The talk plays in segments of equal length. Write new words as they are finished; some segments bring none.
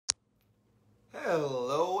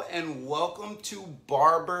Hello and welcome to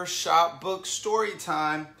Barbershop Books Story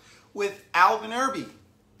Time with Alvin Irby.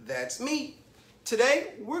 That's me.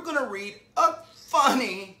 Today we're going to read a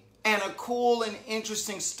funny and a cool and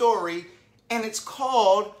interesting story, and it's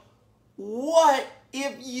called What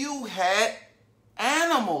If You Had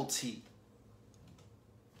Animal Teeth?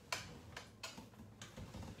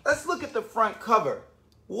 Let's look at the front cover.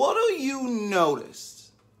 What do you notice?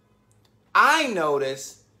 I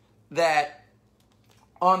noticed that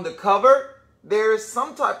on the cover, there's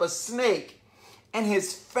some type of snake, and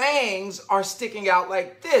his fangs are sticking out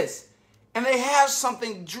like this. And they have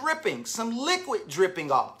something dripping, some liquid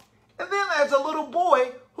dripping off. And then there's a little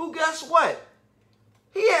boy who, guess what?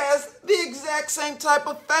 He has the exact same type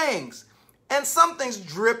of fangs. And something's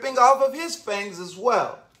dripping off of his fangs as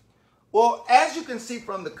well. Well, as you can see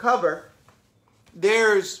from the cover,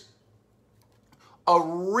 there's a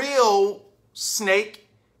real snake.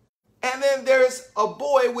 And then there's a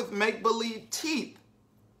boy with make-believe teeth.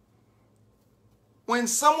 When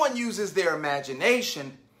someone uses their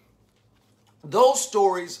imagination, those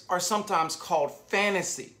stories are sometimes called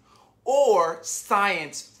fantasy or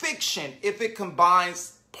science fiction if it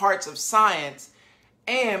combines parts of science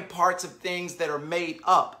and parts of things that are made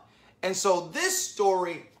up. And so this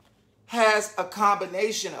story has a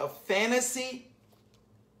combination of fantasy,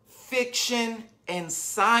 fiction, and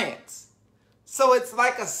science. So it's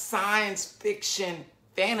like a science fiction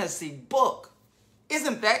fantasy book.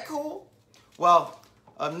 Isn't that cool? Well,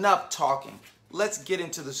 enough talking. Let's get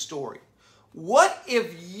into the story. What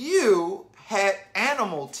if you had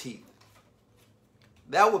animal teeth?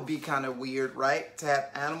 That would be kind of weird, right? To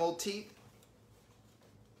have animal teeth.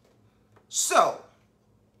 So,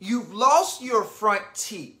 you've lost your front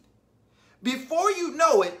teeth. Before you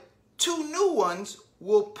know it, two new ones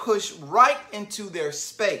will push right into their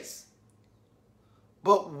space.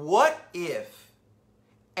 But what if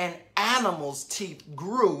an animal's teeth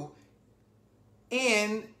grew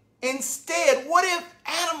in instead? What if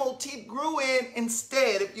animal teeth grew in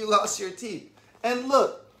instead if you lost your teeth? And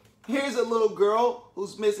look, here's a little girl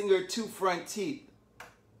who's missing her two front teeth.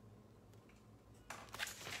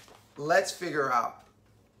 Let's figure out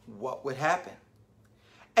what would happen.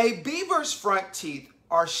 A beaver's front teeth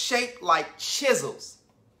are shaped like chisels.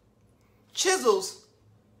 Chisels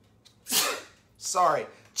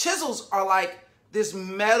are like this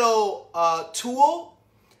metal tool,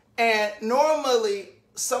 and normally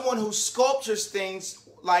someone who sculptures things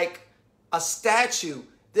like a statue,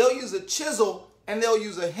 they'll use a chisel and they'll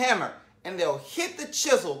use a hammer, and they'll hit the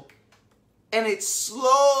chisel and it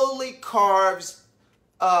slowly carves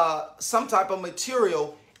some type of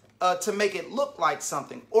material to make it look like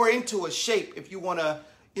something, or into a shape if you want to,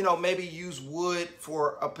 maybe use wood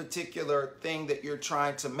for a particular thing that you're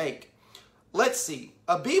trying to make. Let's see.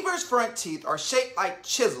 A beaver's front teeth are shaped like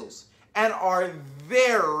chisels and are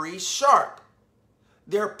very sharp.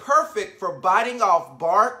 They're perfect for biting off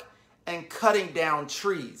bark and cutting down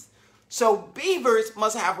trees. So beavers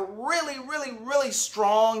must have really, really, really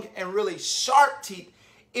strong and really sharp teeth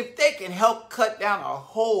if they can help cut down a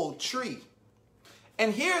whole tree.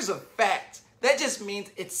 And here's a fact. That just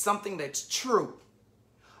means it's something that's true.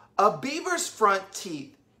 A beaver's front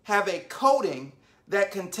teeth have a coating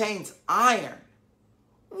that contains iron.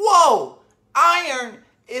 Whoa! Iron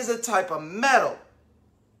is a type of metal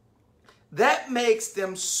that makes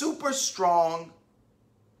them super strong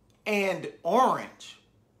and orange.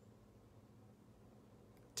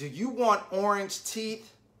 Do you want orange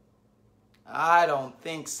teeth? I don't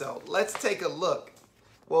think so. Let's take a look.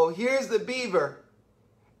 Well, here's the beaver,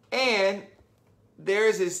 and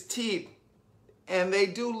there's his teeth, and they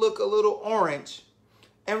do look a little orange.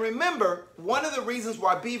 And remember, one of the reasons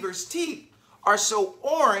why beavers' teeth are so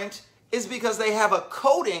orange is because they have a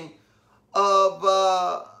coating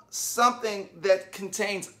of something that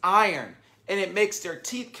contains iron, and it makes their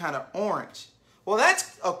teeth kind of orange. Well,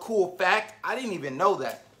 that's a cool fact. I didn't even know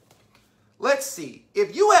that. Let's see.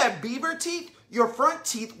 If you had beaver teeth, your front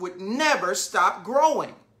teeth would never stop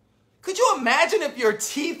growing. Could you imagine if your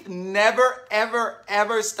teeth never, ever,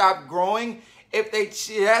 ever stopped growing? If they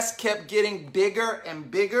just kept getting bigger and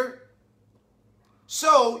bigger?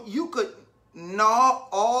 So you could gnaw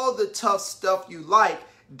all the tough stuff you like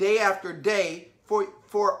day after day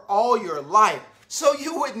for all your life. So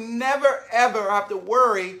you would never ever have to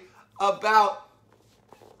worry about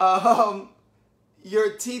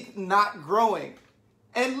your teeth not growing.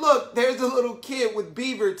 And look, there's a little kid with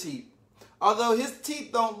beaver teeth. Although his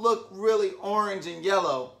teeth don't look really orange and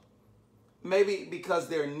yellow, maybe because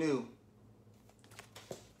they're new.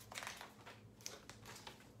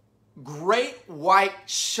 Great white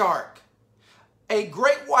shark. A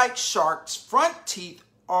great white shark's front teeth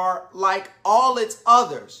are like all its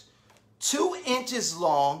others, 2 inches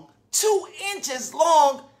long. 2 inches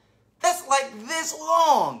long? That's like this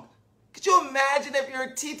long. Could you imagine if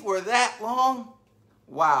your teeth were that long?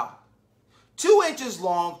 Wow. 2 inches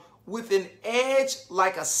long with an edge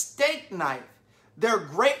like a steak knife. They're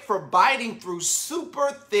great for biting through super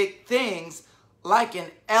thick things like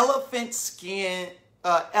an elephant seal's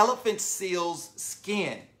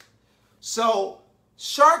skin. So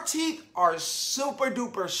shark teeth are super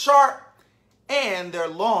duper sharp and they're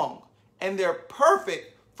long and they're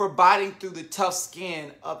perfect for biting through the tough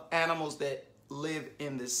skin of animals that live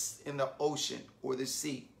in the ocean or the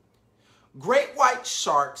sea. Great white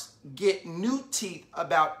sharks get new teeth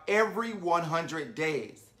about every 100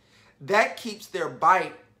 days. That keeps their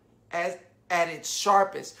bite at its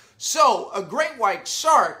sharpest. So a great white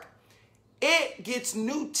shark, it gets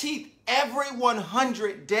new teeth every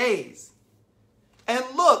 100 days. And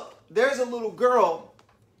look, there's a little girl,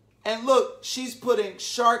 and look, she's putting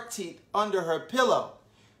shark teeth under her pillow.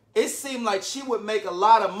 It seemed like she would make a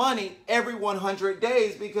lot of money every 100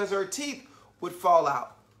 days because her teeth would fall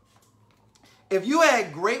out. If you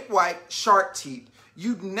had great white shark teeth,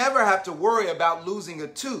 you'd never have to worry about losing a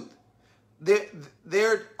tooth.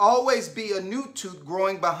 There'd always be a new tooth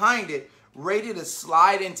growing behind it, ready to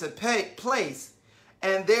slide into place,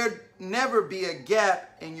 and there'd never be a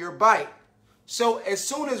gap in your bite. So as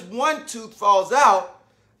soon as one tooth falls out,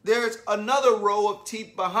 there's another row of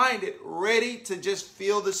teeth behind it ready to just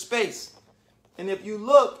fill the space. And if you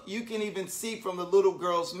look, you can even see from the little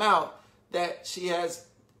girl's mouth that she has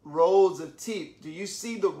rows of teeth. Do you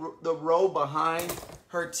see the row behind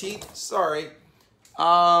her teeth? Sorry.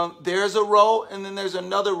 There's a row and then there's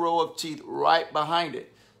another row of teeth right behind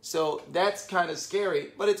it. So that's kind of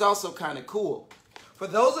scary, but it's also kind of cool. For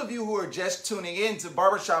those of you who are just tuning in to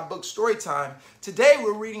Barbershop Books Story Time, today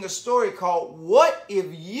we're reading a story called What If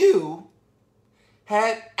You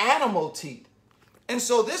Had Animal Teeth? And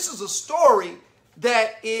so this is a story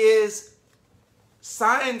that is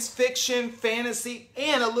science fiction, fantasy,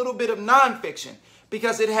 and a little bit of nonfiction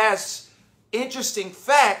because it has interesting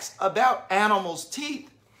facts about animals' teeth,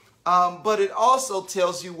 but it also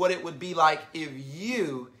tells you what it would be like if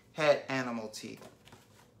you had animal teeth.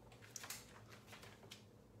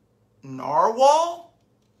 Narwhal?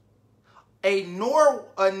 A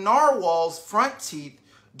narwhal's front teeth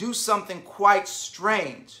do something quite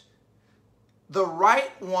strange. The right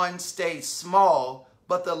one stays small,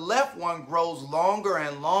 but the left one grows longer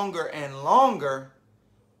and longer and longer.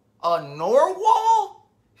 A narwhal?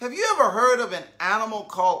 Have you ever heard of an animal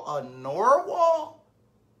called a narwhal?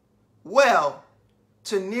 Well,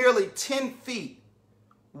 to nearly 10 feet.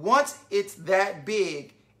 Once it's that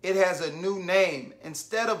big, it has a new name.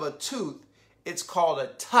 Instead of a tooth, it's called a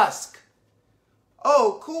tusk.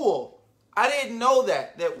 Oh, cool. I didn't know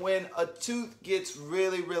that when a tooth gets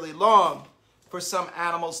really, really long, for some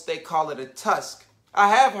animals, they call it a tusk. I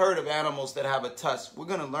have heard of animals that have a tusk. We're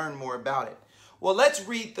going to learn more about it. Well, let's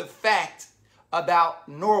read the fact about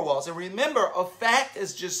narwhals. And remember, a fact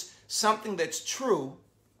is just something that's true.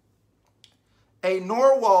 A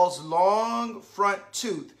narwhal's long front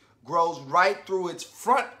tooth grows right through its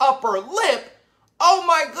front upper lip. Oh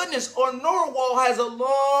my goodness, a narwhal has a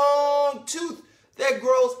long tooth that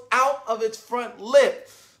grows out of its front lip.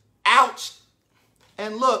 Ouch.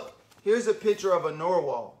 And look, here's a picture of a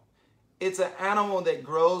narwhal. It's an animal that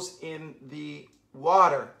grows in the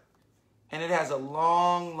water, and it has a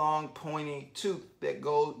long, long pointy tooth that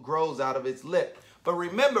grows out of its lip. But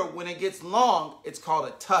remember, when it gets long, it's called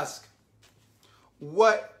a tusk.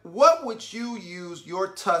 What would you use your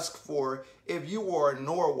tusk for if you were a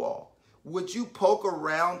narwhal? Would you poke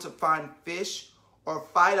around to find fish or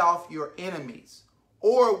fight off your enemies?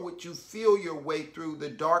 Or would you feel your way through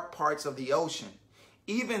the dark parts of the ocean?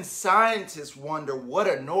 Even scientists wonder what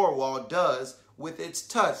a narwhal does with its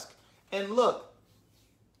tusk. And look,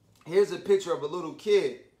 here's a picture of a little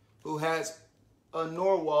kid who has a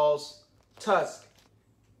narwhal's tusk,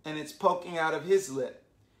 and it's poking out of his lip.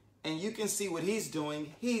 And you can see what he's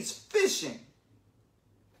doing. He's fishing.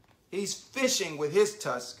 He's fishing with his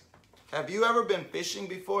tusk. Have you ever been fishing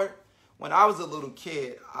before? When I was a little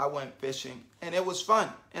kid, I went fishing, and it was fun.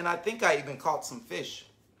 And I think I even caught some fish.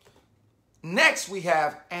 Next, we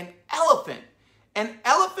have an elephant. An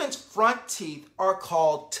elephant's front teeth are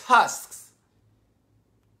called tusks.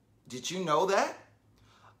 Did you know that?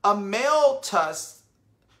 A male tusk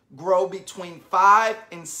grow between 5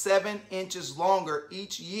 and 7 inches longer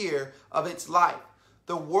each year of its life.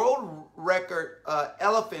 The world record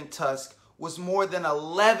elephant tusk was more than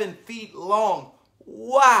 11 feet long.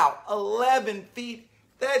 Wow, 11 feet.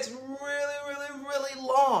 that's really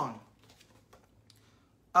long.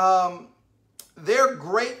 They're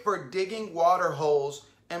great for digging water holes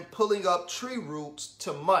and pulling up tree roots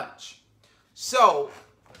to munch. So,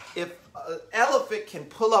 if an elephant can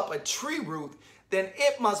pull up a tree root, then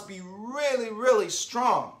it must be really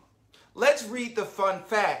strong. Let's read the fun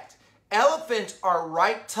fact. Elephants are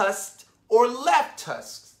right-tusked or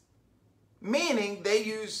left-tusked, meaning they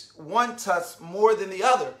use one tusk more than the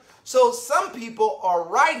other. So some people are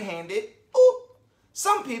right-handed,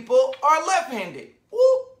 some people are left-handed.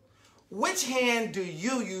 Which hand do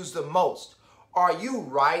you use the most? Are you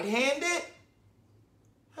right-handed?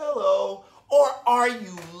 Hello. Or are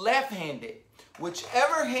you left-handed?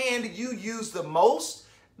 Whichever hand you use the most,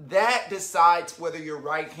 that decides whether you're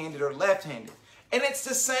right-handed or left-handed. And it's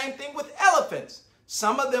the same thing with elephants.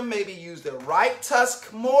 Some of them maybe use their right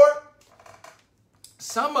tusk more.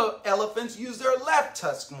 Some elephants use their left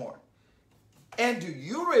tusk more. And do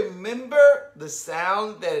you remember the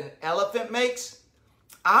sound that an elephant makes?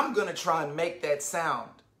 I'm going to try and make that sound.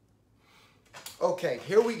 Okay,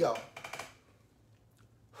 here we go.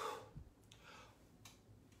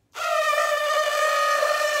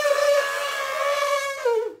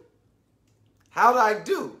 How did I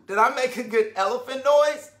do? Did I make a good elephant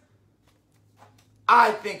noise?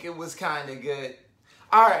 I think it was kind of good.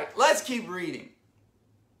 All right, let's keep reading.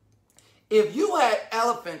 If you had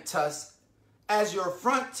elephant tusks as your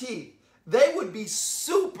front teeth, they would be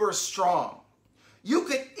super strong. You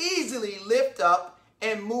could easily lift up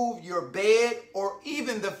and move your bed or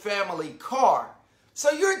even the family car.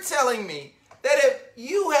 So you're telling me that if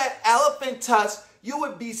you had elephant tusks, you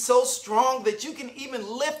would be so strong that you can even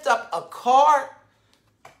lift up a car?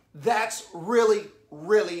 That's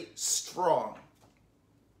really strong.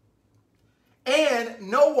 And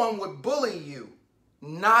no one would bully you,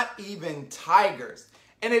 not even tigers.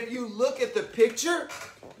 And if you look at the picture,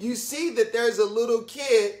 you see that there's a little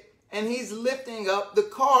kid and he's lifting up the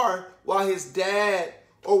car while his dad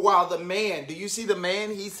or while the man, do you see the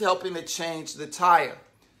man? He's helping to change the tire.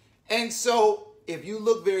 And so if you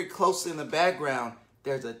look very closely in the background,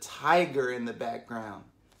 there's a tiger in the background.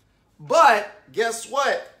 But guess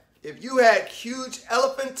what? If you had huge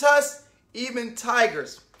elephant tusks, even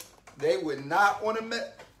tigers, they would not want to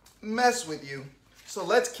mess with you. So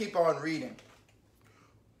let's keep on reading.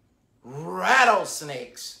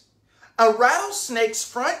 Rattlesnakes. A rattlesnake's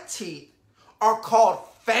front teeth are called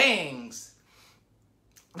fangs.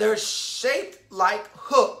 They're shaped like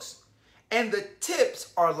hooks, and the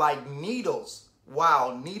tips are like needles.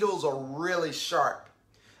 Wow, needles are really sharp.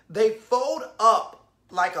 They fold up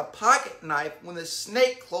like a pocket knife when the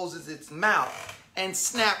snake closes its mouth and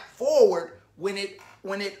snap forward when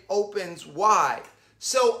it opens wide.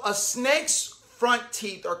 So a snake's front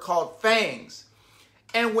teeth are called fangs.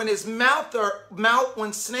 And when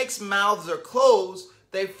when snakes' mouths are closed,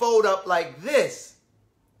 they fold up like this.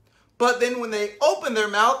 But then when they open their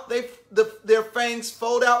mouth, their fangs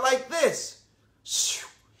fold out like this.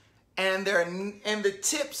 And the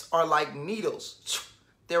tips are like needles.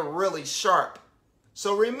 They're really sharp.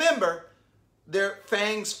 So remember,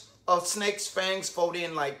 snake's fangs fold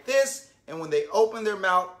in like this, and when they open their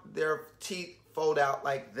mouth, their teeth fold out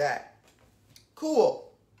like that. Cool.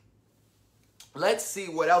 Let's see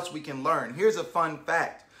what else we can learn. Here's a fun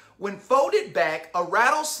fact. When folded back, a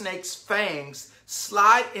rattlesnake's fangs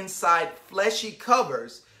slide inside fleshy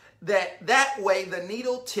covers. That way the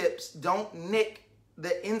needle tips don't nick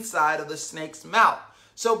the inside of the snake's mouth.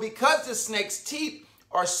 So because the snake's teeth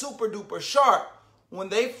are super duper sharp, when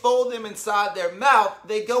they fold them inside their mouth,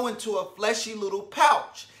 they go into a fleshy little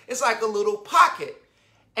pouch. It's like a little pocket.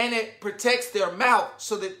 And it protects their mouth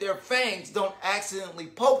so that their fangs don't accidentally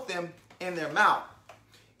poke them in their mouth.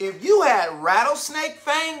 If you had rattlesnake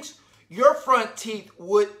fangs, your front teeth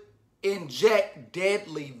would inject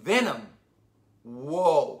deadly venom.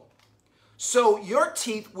 Whoa. So your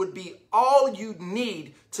teeth would be all you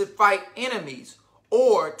need to fight enemies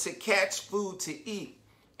or to catch food to eat.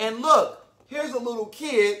 And look, here's a little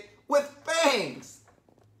kid with fangs.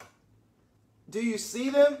 Do you see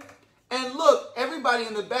them? And look, everybody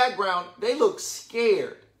in the background, they look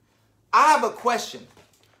scared. I have a question.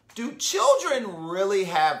 Do children really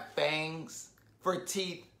have fangs for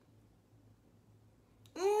teeth?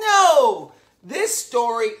 No! This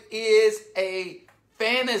story is a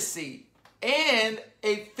fantasy and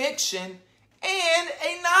a fiction and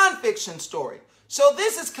a nonfiction story. So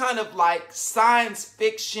this is kind of like science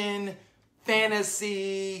fiction,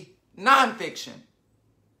 fantasy, nonfiction.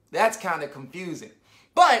 That's kind of confusing.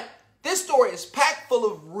 But this story is packed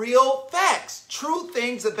full of real facts, true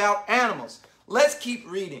things about animals. Let's keep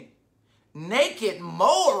reading. Naked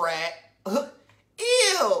mole rat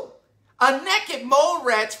Ew! A naked mole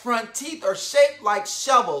rat's front teeth are shaped like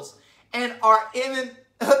shovels and are in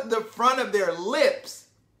the front of their lips.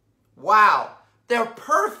 Wow, they're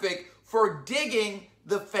perfect for digging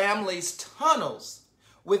the family's tunnels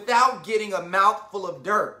without getting a mouthful of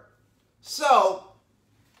dirt. So,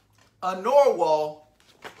 a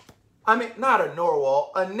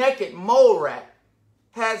naked mole rat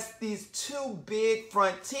has these two big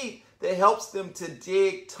front teeth that helps them to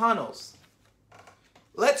dig tunnels.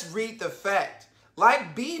 Let's read the fact.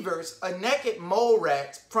 Like beavers, a naked mole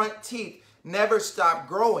rat's front teeth never stop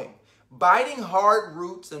growing. Biting hard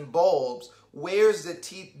roots and bulbs wears the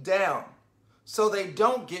teeth down so they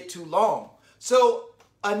don't get too long. So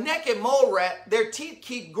a naked mole rat, their teeth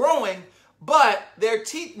keep growing, but their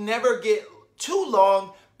teeth never get too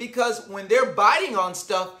long because when they're biting on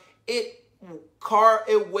stuff, it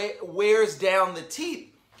wears down the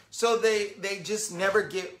teeth. So they just never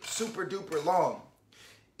get super duper long.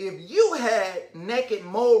 If you had naked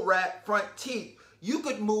mole rat front teeth, you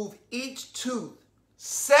could move each tooth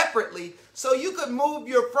separately, so you could move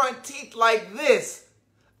your front teeth like this.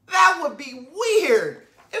 That would be weird.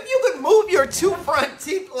 If you could move your two front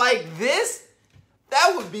teeth like this,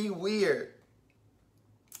 that would be weird.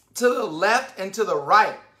 To the left and to the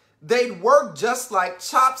right, they'd work just like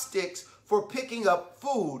chopsticks for picking up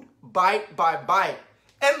food, bite by bite.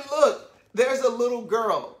 And look, there's a little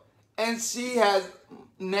girl, and she has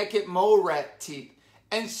naked mole rat teeth,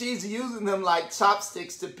 and she's using them like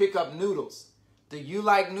chopsticks to pick up noodles. Do you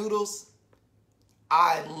like noodles?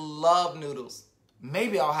 I love noodles.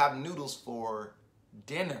 Maybe I'll have noodles for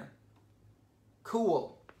dinner.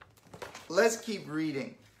 Cool. Let's keep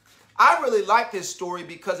reading. I really like this story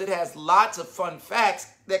because it has lots of fun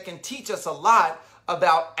facts that can teach us a lot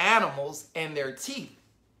about animals and their teeth.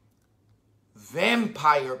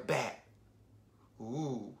 Vampire bat.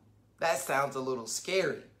 Ooh, that sounds a little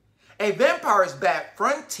scary. A vampire's bat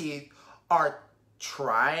front teeth are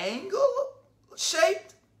triangle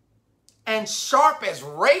shaped and sharp as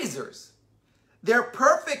razors. They're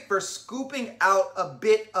perfect for scooping out a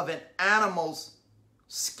bit of an animal's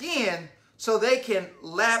skin so they can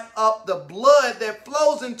lap up the blood that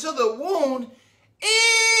flows into the wound.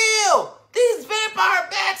 Ew! These vampire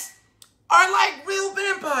bats are like real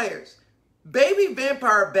vampires. Baby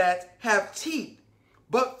vampire bats have teeth,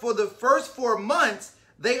 but for the first 4 months,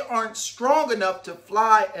 they aren't strong enough to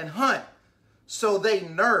fly and hunt. So they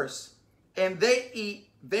nurse, and they eat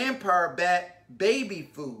vampire bat baby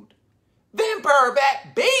food. Vampire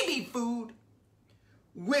bat baby food,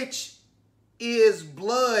 which is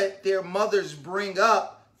blood their mothers bring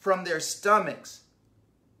up from their stomachs.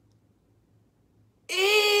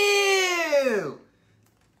 Ew!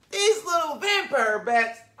 These little vampire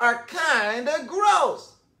bats are kind of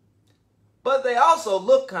gross, but they also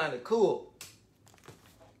look kind of cool.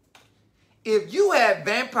 If you had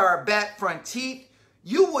vampire bat front teeth,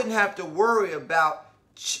 you wouldn't have to worry about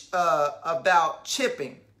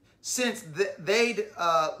chipping, since they'd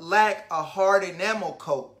lack a hard enamel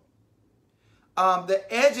coat. The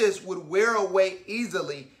edges would wear away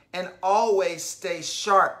easily and always stay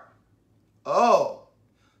sharp. Oh,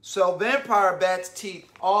 so vampire bat's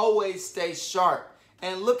teeth always stay sharp.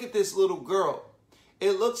 And look at this little girl.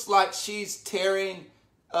 It looks like she's tearing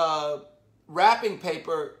wrapping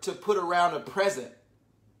paper to put around a present.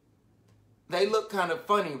 They look kind of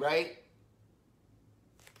funny, right?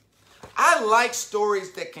 I like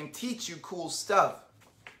stories that can teach you cool stuff.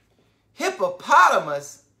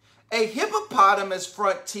 Hippopotamus. A hippopotamus'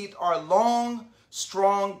 front teeth are long,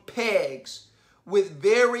 strong pegs with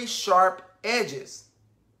very sharp edges.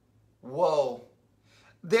 Whoa.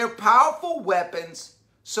 They're powerful weapons,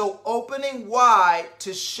 so opening wide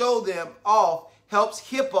to show them off helps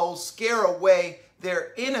hippos scare away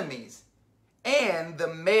their enemies and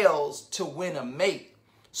the males to win a mate.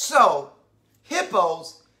 So,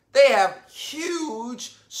 hippos, they have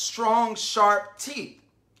huge, strong, sharp teeth.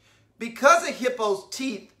 Because a hippo's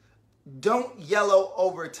teeth don't yellow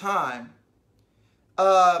over time,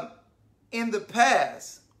 because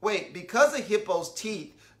a hippo's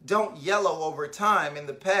teeth don't yellow over time in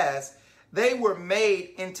the past, they were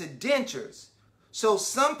made into dentures. So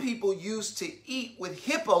some people used to eat with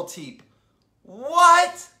hippo teeth.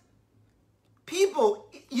 What? People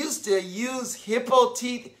used to use hippo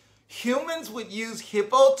teeth? Humans would use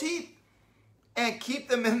hippo teeth and keep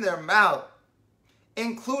them in their mouth,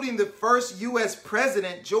 including the first U.S.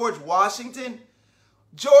 president, George Washington.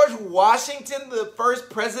 George Washington, the first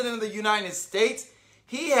president of the United States,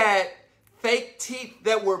 he had fake teeth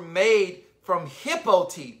that were made from hippo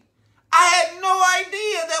teeth. I had no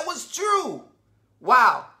idea that was true.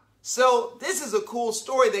 Wow, So this is a cool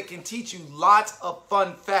story that can teach you lots of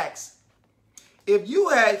fun facts. If you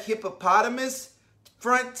had hippopotamus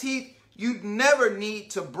front teeth, you'd never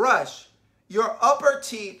need to brush. Your upper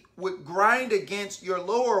teeth would grind against your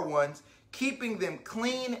lower ones, keeping them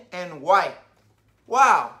clean and white.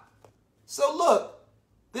 Wow. So look,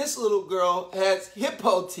 this little girl has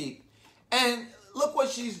hippo teeth. And look what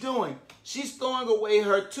she's doing. She's throwing away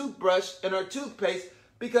her toothbrush and her toothpaste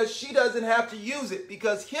because she doesn't have to use it,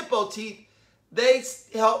 because hippo teeth, they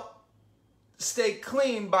help stay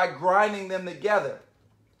clean by grinding them together.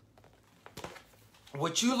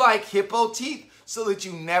 Would you like hippo teeth so that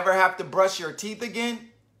you never have to brush your teeth again?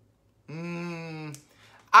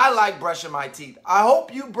 I like brushing my teeth. I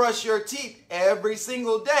hope you brush your teeth every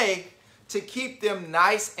single day to keep them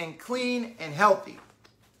nice and clean and healthy.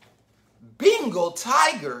 Bengal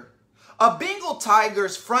tiger. A Bengal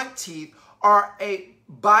tiger's front teeth are a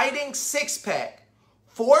biting six-pack,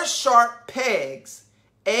 4 sharp pegs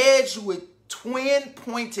edged with twin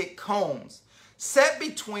pointed combs set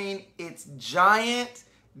between its giant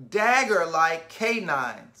dagger-like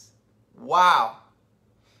canines. Wow.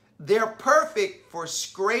 They're perfect for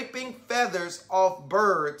scraping feathers off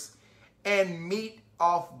birds and meat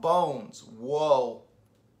off bones. Whoa.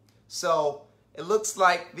 So it looks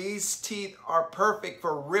like these teeth are perfect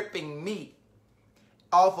for ripping meat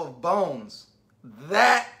off of bones.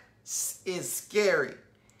 That is scary.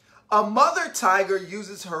 A mother tiger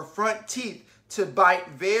uses her front teeth to bite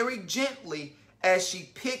very gently as she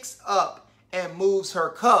picks up and moves her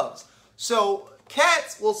cubs. So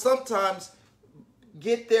cats will sometimes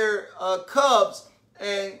get their cubs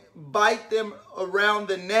and bite them around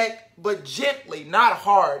the neck, but gently, not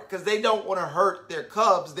hard, because they don't want to hurt their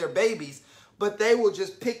cubs, their babies, but they will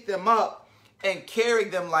just pick them up and carry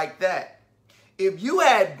them like that. If you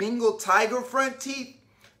had Bengal tiger front teeth,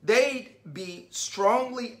 they'd be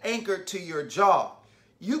strongly anchored to your jaw.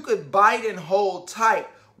 You could bite and hold tight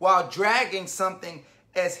while dragging something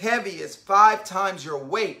as heavy as 5 times your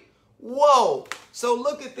weight. Whoa! So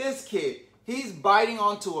look at this kid. He's biting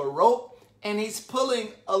onto a rope and he's pulling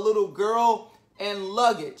a little girl and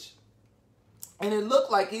luggage. And it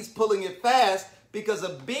looked like he's pulling it fast because a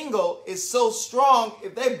Bengal is so strong,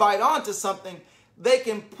 if they bite onto something, they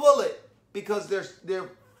can pull it because their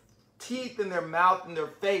teeth in their mouth and their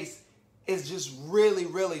face is just really,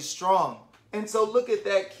 really strong. And so look at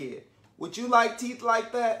that kid. Would you like teeth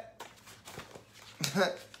like that?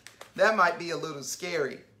 That might be a little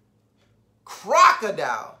scary.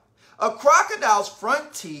 Crocodile. A crocodile's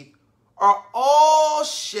front teeth are all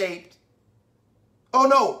shaped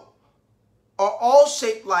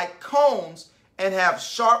like cones and have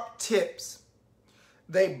sharp tips.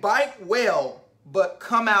 They bite well but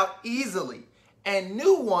come out easily, and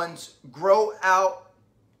new ones grow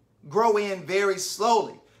in very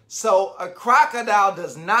slowly. So a crocodile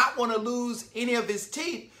does not want to lose any of his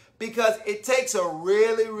teeth because it takes a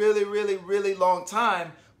really, really, really, really long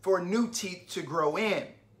time for new teeth to grow in.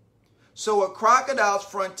 So a crocodile's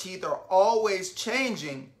front teeth are always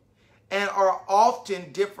changing and are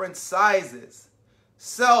often different sizes.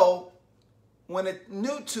 So when a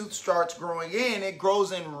new tooth starts growing in, it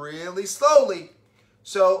grows in really slowly.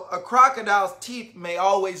 So a crocodile's teeth may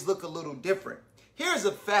always look a little different. Here's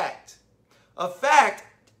a fact. A fact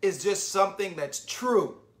is just something that's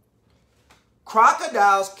true.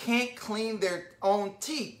 Crocodiles can't clean their own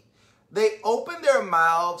teeth. They open their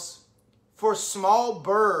mouths for small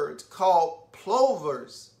birds called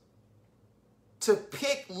plovers to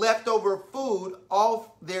pick leftover food off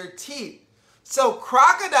their teeth. So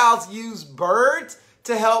crocodiles use birds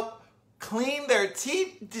to help clean their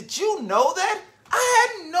teeth. Did you know that?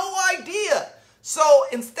 I had no idea. So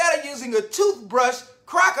instead of using a toothbrush,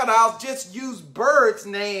 crocodiles just use birds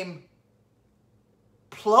named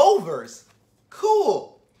plovers.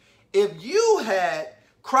 Cool. If you had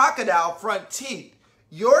crocodile front teeth,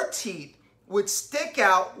 your teeth would stick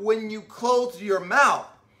out when you closed your mouth.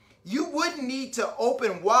 You wouldn't need to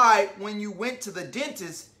open wide when you went to the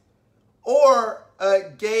dentist or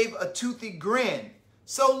gave a toothy grin.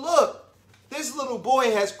 So look, this little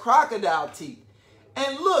boy has crocodile teeth.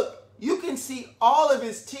 And look, you can see all of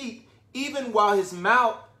his teeth even while his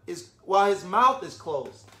mouth is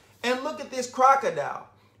closed. And look at this crocodile.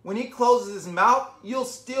 When he closes his mouth, you'll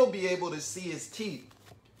still be able to see his teeth.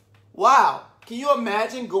 Wow. Can you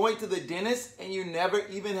imagine going to the dentist and you never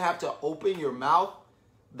even have to open your mouth?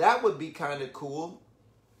 That would be kind of cool.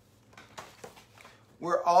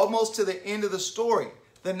 We're almost to the end of the story.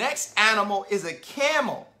 The next animal is a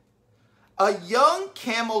camel. A young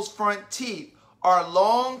camel's front teeth are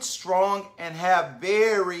long, strong, and have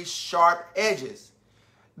very sharp edges.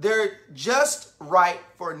 They're just right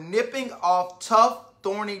for nipping off tough,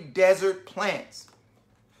 thorny desert plants.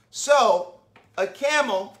 So, a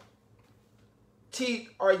camel teeth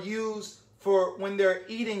are used for when they're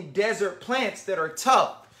eating desert plants that are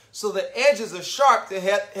tough. So the edges are sharp to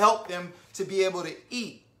help them to be able to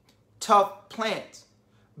eat tough plants.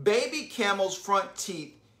 Baby camels' front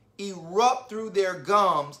teeth erupt through their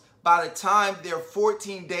gums by the time they're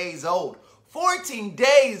 14 days old. 14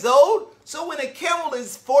 days old? So when a camel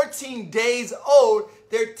is 14 days old,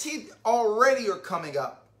 their teeth already are coming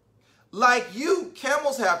up. Like you,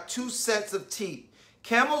 camels have 2 sets of teeth.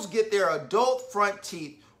 Camels get their adult front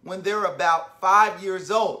teeth when they're about 5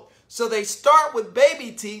 years old. So they start with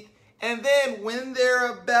baby teeth, and then when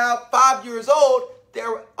they're about 5 years old,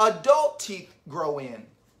 their adult teeth grow in.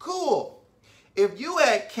 Cool. If you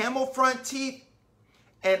had camel front teeth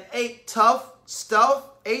and ate tough stuff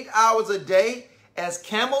 8 hours a day, as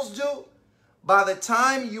camels do, by the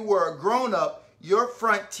time you were a grown-up, your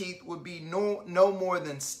front teeth would be no more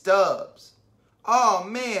than stubs. Oh,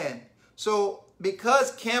 man. So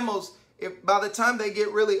because camels, by the time they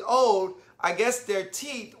get really old, I guess their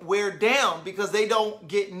teeth wear down because they don't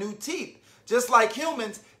get new teeth. Just like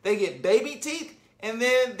humans, they get baby teeth and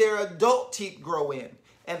then their adult teeth grow in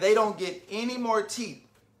and they don't get any more teeth.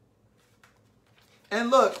 And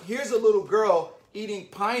look, here's a little girl eating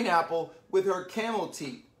pineapple with her camel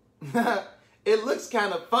teeth. It looks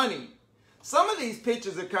kind of funny. Some of these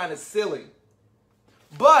pictures are kind of silly,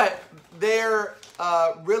 but they're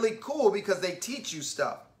really cool because they teach you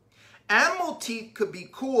stuff. Animal teeth could be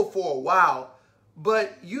cool for a while,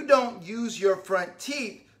 but you don't use your front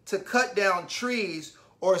teeth to cut down trees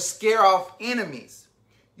or scare off enemies.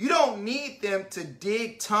 You don't need them to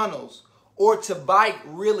dig tunnels or to bite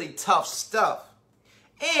really tough stuff.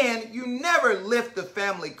 And you never lift the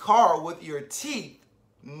family car with your teeth.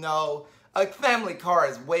 No, a family car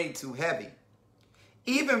is way too heavy,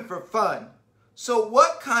 even for fun. So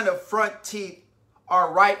what kind of front teeth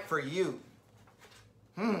are right for you?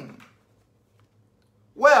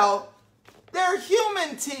 Well, they're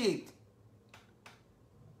human teeth.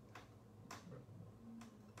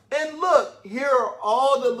 And look, here are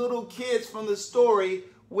all the little kids from the story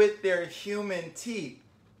with their human teeth.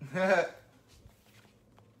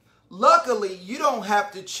 Luckily, you don't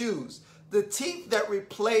have to choose. The teeth that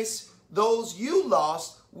replace those you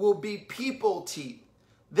lost will be people teeth.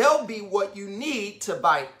 They'll be what you need to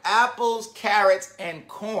bite apples, carrots, and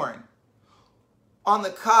corn. On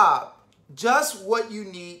the cob, just what you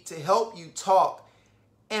need to help you talk.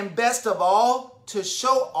 And best of all, to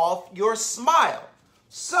show off your smile.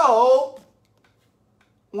 So,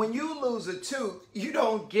 when you lose a tooth, you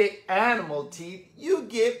don't get animal teeth, you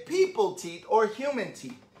get people teeth or human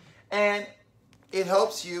teeth. And it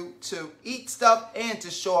helps you to eat stuff and to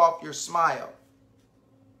show off your smile.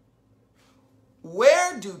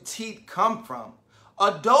 Where do teeth come from?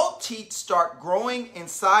 Adult teeth start growing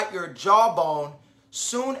inside your jawbone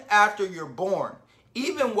soon after you're born,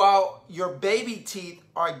 even while your baby teeth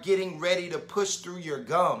are getting ready to push through your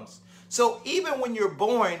gums. So even when you're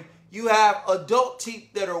born, you have adult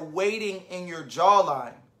teeth that are waiting in your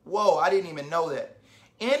jawline. Whoa, I didn't even know that.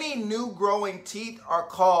 Any new growing teeth are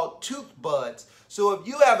called tooth buds. So if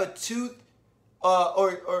you have a tooth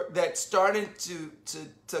or that's starting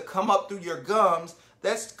to come up through your gums,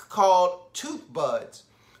 that's called tooth buds.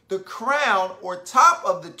 The crown or top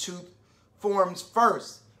of the tooth forms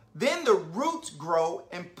first. Then the roots grow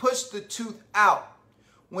and push the tooth out.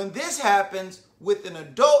 When this happens with an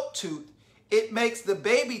adult tooth, it makes the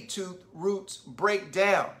baby tooth roots break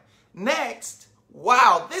down. Next,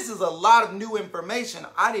 wow, this is a lot of new information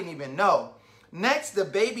I didn't even know. Next, the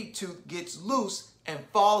baby tooth gets loose and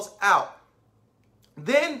falls out.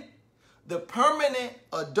 Then, the permanent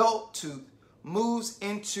adult tooth moves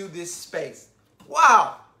into this space.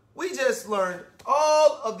 Wow, we just learned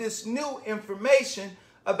all of this new information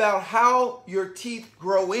about how your teeth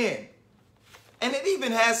grow in. And it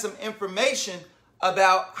even has some information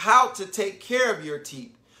about how to take care of your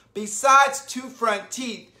teeth. Besides 2 front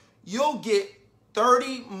teeth, you'll get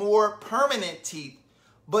 30 more permanent teeth,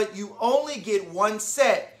 but you only get 1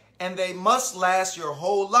 set and they must last your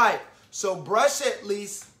whole life. So brush at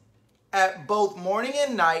least at both morning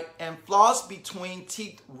and night and floss between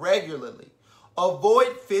teeth regularly.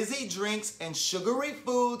 Avoid fizzy drinks and sugary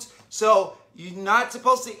foods. So you're not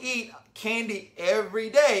supposed to eat candy every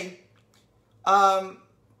day.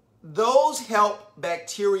 Those help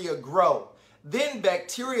bacteria grow. Then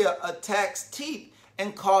bacteria attacks teeth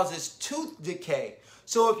and causes tooth decay.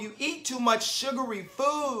 So if you eat too much sugary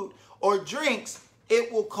food or drinks,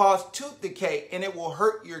 it will cause tooth decay and it will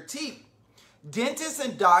hurt your teeth. Dentists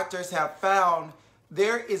and doctors have found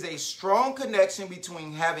there is a strong connection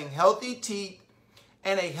between having healthy teeth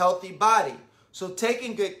and a healthy body. So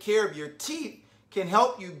taking good care of your teeth can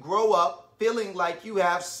help you grow up feeling like you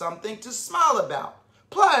have something to smile about.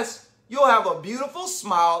 Plus, you'll have a beautiful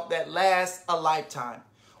smile that lasts a lifetime.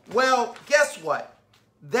 Well, guess what?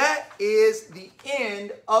 That is the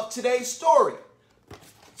end of today's story.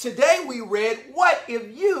 Today we read, What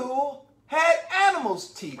If You Had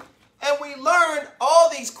Animals' Teeth? And we learned all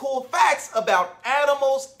these cool facts about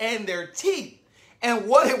animals and their teeth and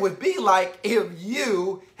what it would be like if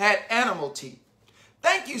you had animal teeth.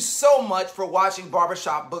 Thank you so much for watching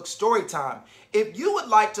Barbershop Books Storytime. If you would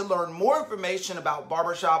like to learn more information about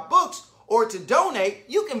Barbershop Books or to donate,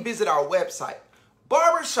 you can visit our website,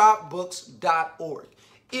 barbershopbooks.org.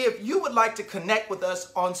 If you would like to connect with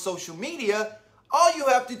us on social media, all you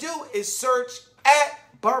have to do is search at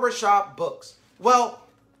Barbershop Books. Well,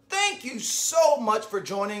 thank you so much for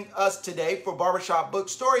joining us today for Barbershop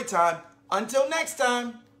Books Storytime. Until next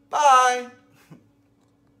time, bye.